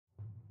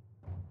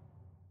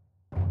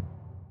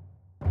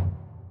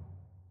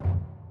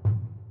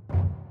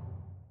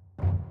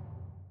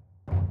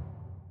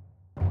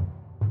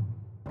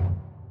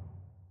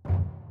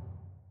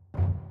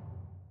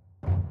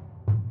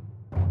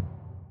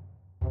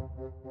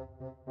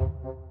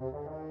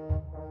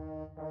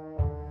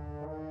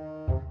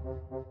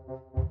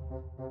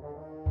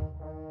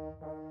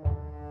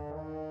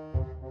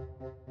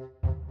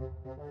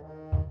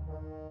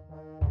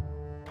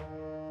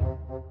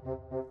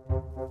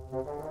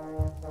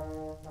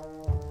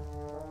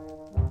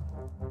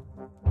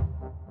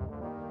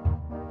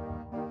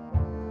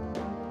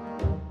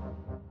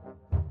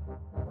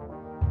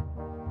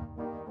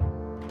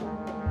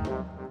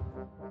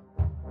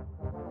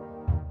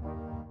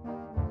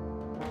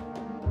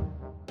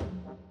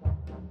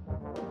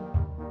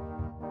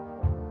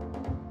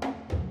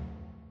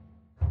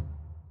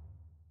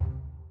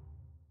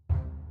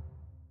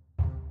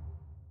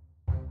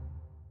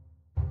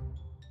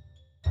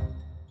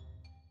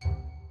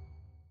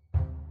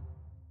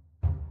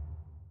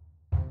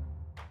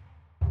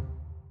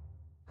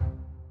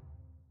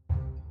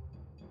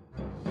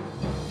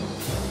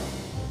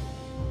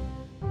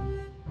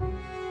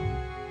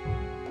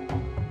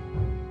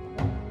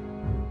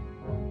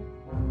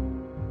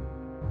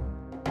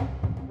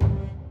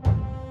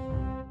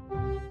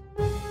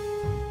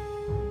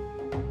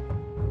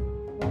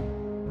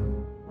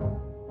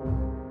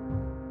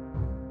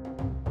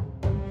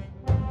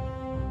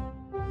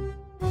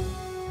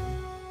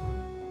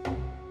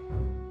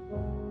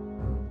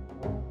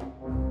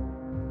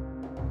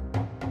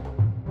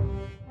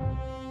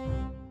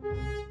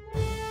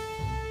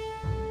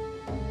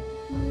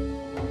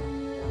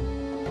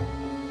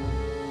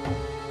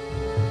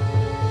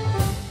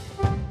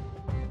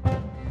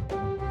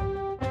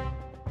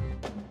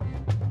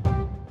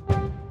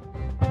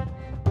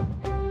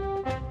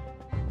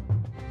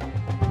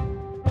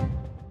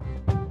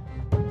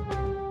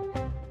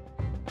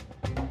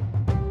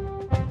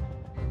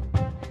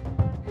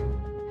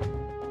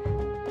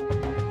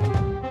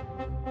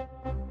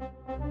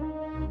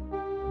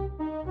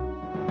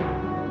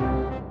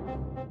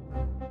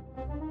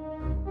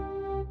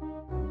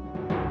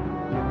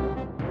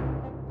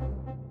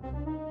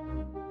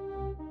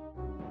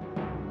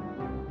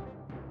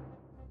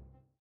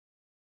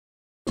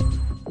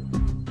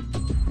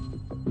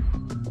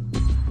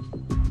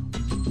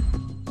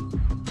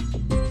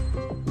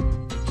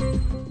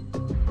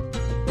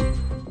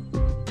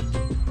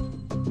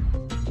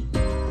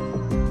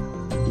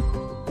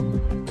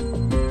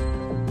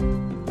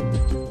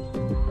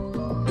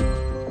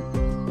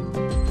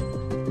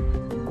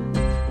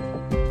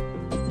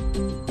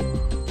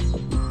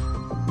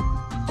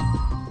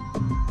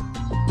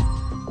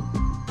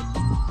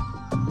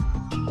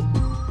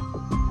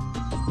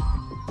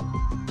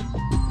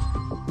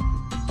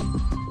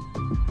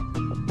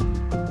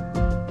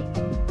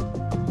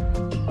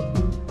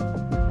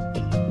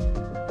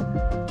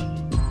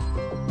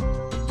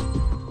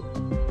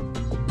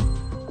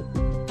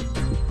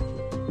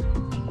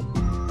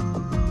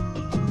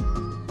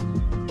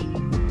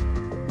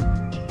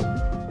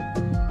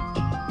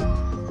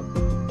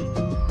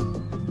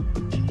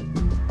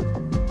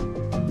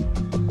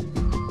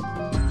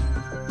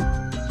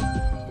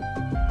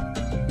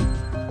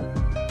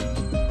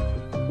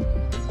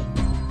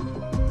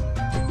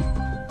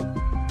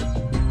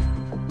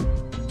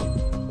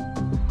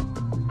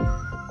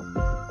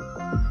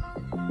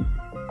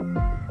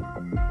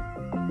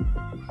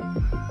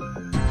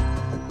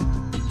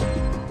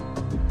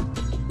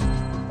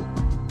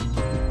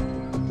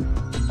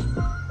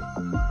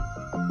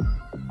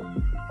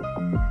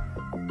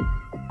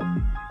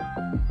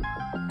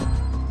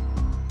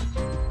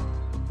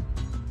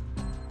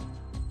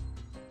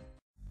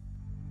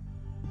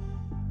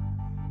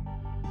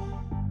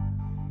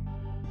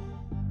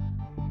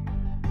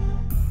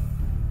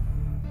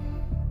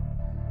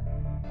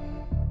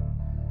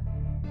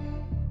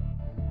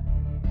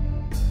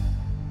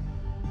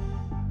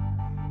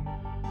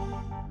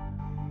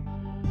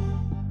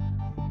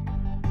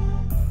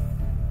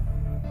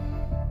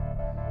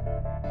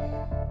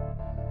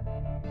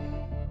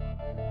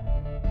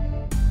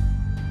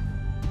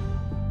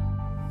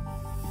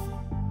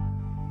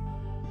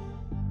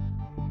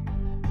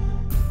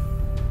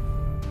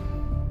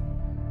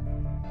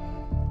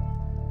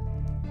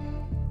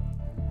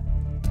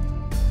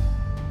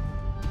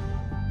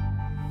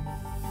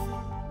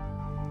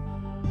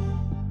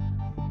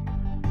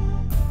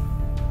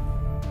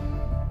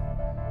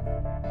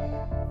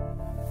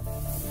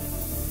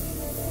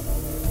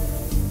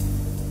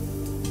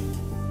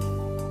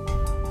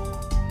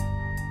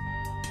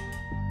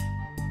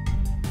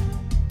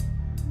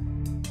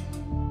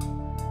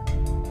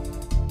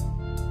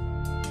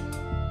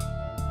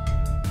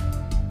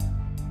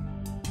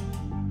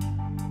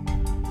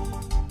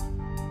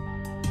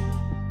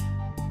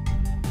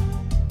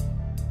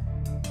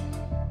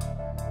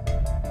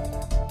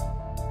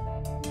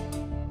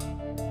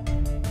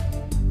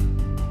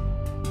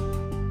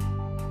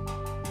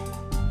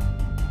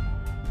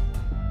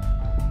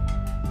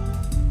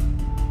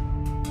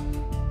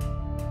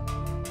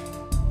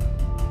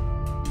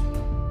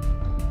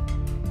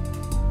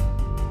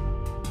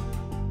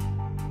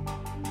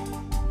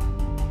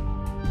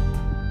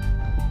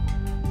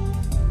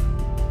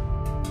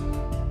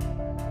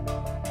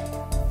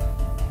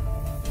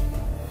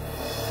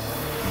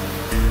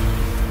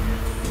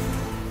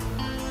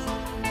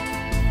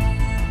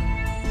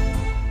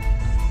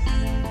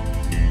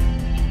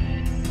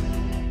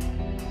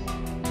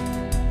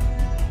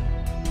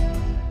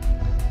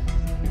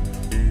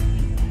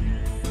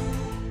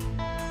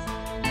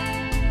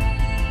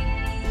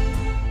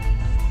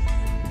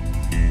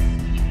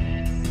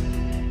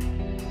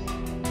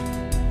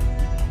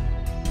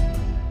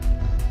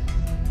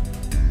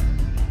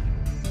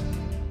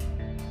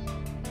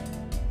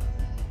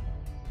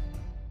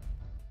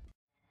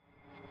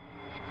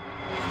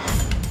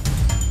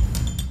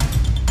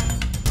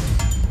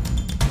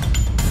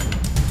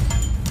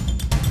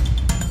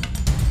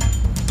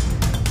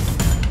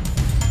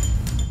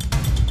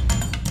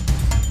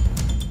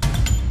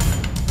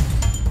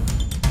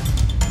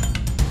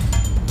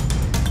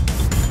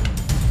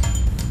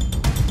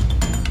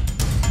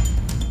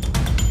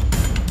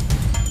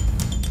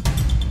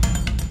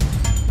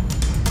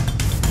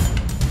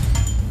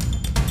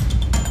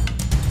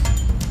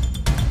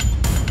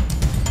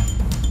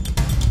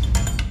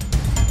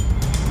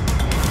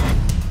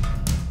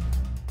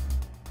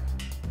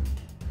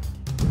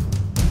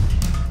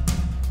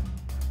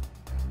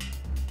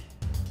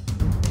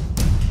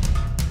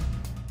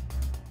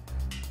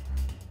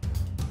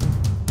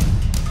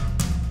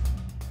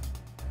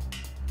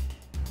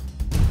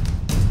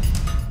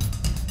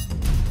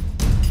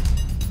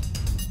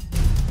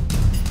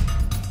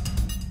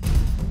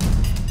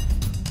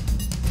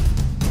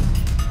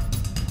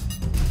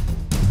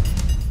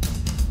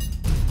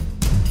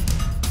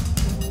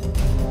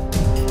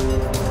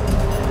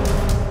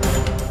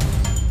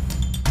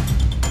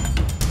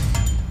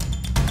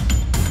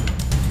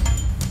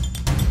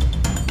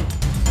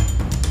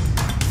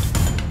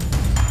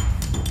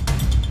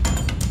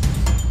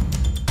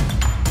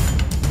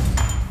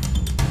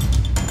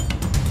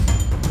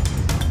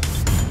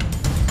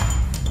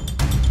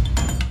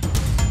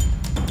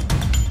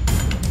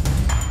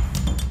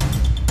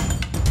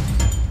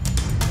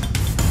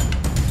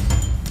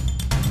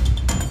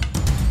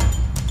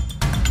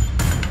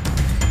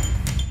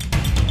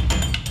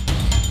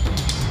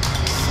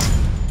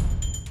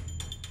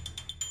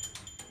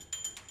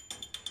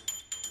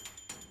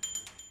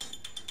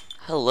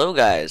Hello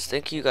guys,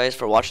 thank you guys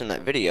for watching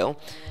that video,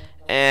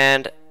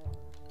 and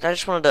I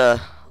just wanted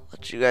to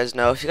let you guys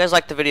know, if you guys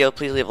like the video,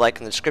 please leave a like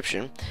in the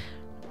description,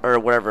 or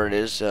whatever it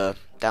is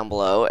down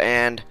below,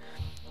 and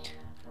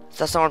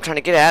that's not what I'm trying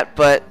to get at,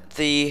 but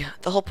the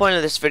whole point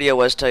of this video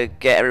was to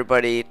get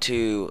everybody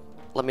to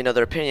let me know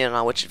their opinion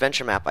on which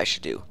adventure map I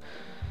should do.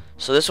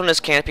 So this one is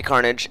Canopy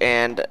Carnage,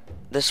 and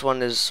this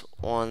one is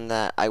one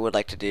that I would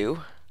like to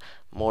do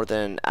more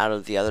than out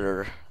of the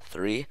other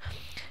three,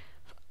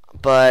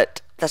 but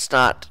that's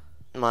not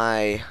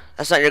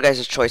your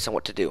guys' choice on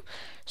what to do.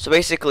 So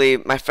basically,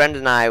 my friend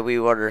and I, we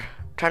were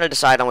trying to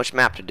decide on which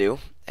map to do,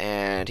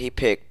 and he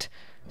picked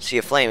Sea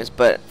of Flames,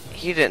 but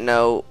he didn't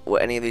know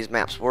what any of these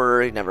maps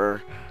were. He'd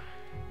never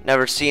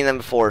seen them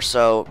before.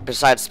 So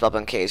besides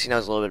Spellbound Caves, he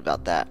knows a little bit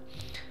about that,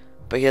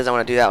 but he doesn't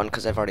want to do that one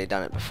because I've already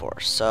done it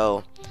before.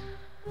 So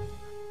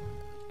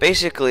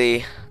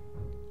basically,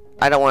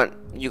 I don't want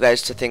you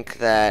guys to think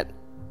that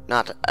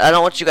I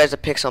don't want you guys to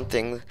pick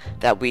something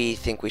that we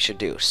think we should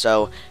do.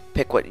 So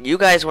pick what you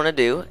guys want to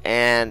do,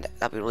 and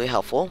that'd be really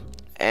helpful.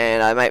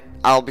 And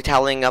I'll be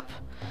tallying up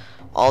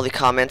all the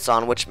comments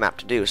on which map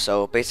to do.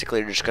 So basically,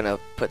 you're just gonna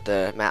put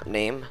the map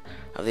name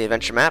of the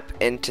adventure map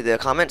into the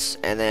comments,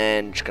 and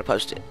then just gonna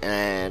post it.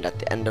 And at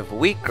the end of a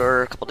week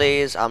or a couple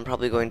days, I'm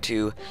probably going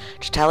to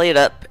just tally it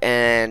up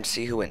and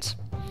see who wins.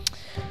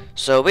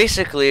 So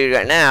basically,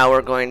 right now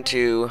we're going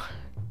to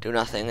do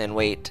nothing and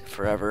wait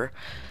forever.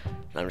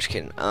 No, I'm just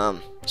kidding.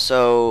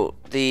 So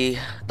the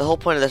whole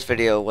point of this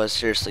video was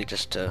seriously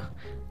just to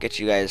get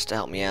you guys to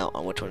help me out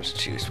on which ones to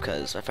choose,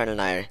 because my friend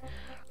and I are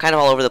kind of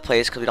all over the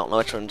place because we don't know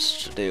which ones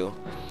to do.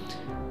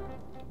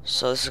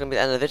 So this is gonna be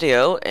the end of the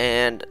video,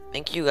 and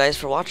thank you guys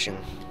for watching.